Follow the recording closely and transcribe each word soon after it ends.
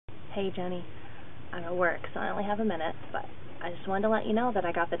Hey, Jenny. I'm at work, so I only have a minute, but I just wanted to let you know that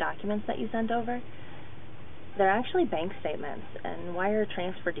I got the documents that you sent over. They're actually bank statements and wire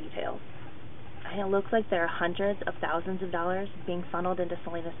transfer details. And it looks like there are hundreds of thousands of dollars being funneled into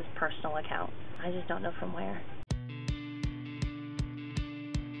Salinas' personal account. I just don't know from where.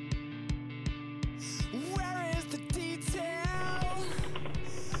 Where is the detail?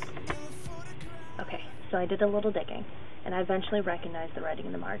 Okay, so I did a little digging, and I eventually recognized the writing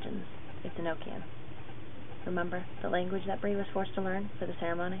in the margins. It's Enochian. Remember the language that Bree was forced to learn for the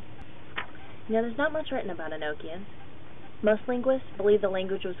ceremony? You know, there's not much written about Enochian. Most linguists believe the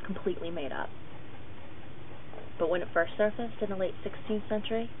language was completely made up. But when it first surfaced in the late 16th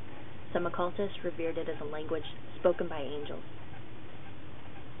century, some occultists revered it as a language spoken by angels.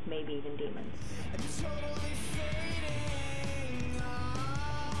 Maybe even demons.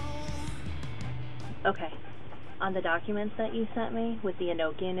 Okay, on the documents that you sent me with the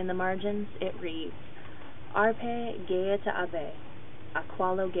Enochian in the margins, it reads, Arpe Gea te abe,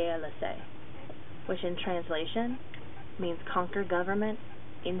 aqualo Gea lese, which in translation means conquer government,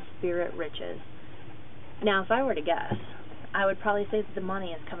 in spirit riches. Now, if I were to guess, I would probably say that the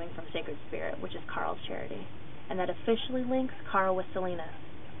money is coming from Sacred Spirit, which is Carl's charity, and that officially links Carl with Salinas.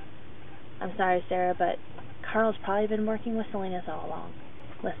 I'm sorry, Sarah, but Carl's probably been working with Salinas all along.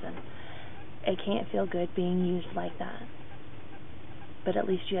 Listen, it can't feel good being used like that. But at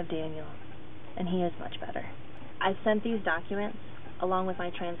least you have Daniel, and he is much better. I've sent these documents, along with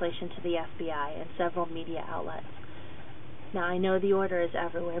my translation to the FBI and several media outlets. Now, I know the order is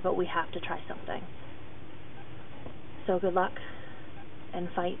everywhere, but we have to try something. So good luck, and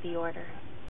fight the order.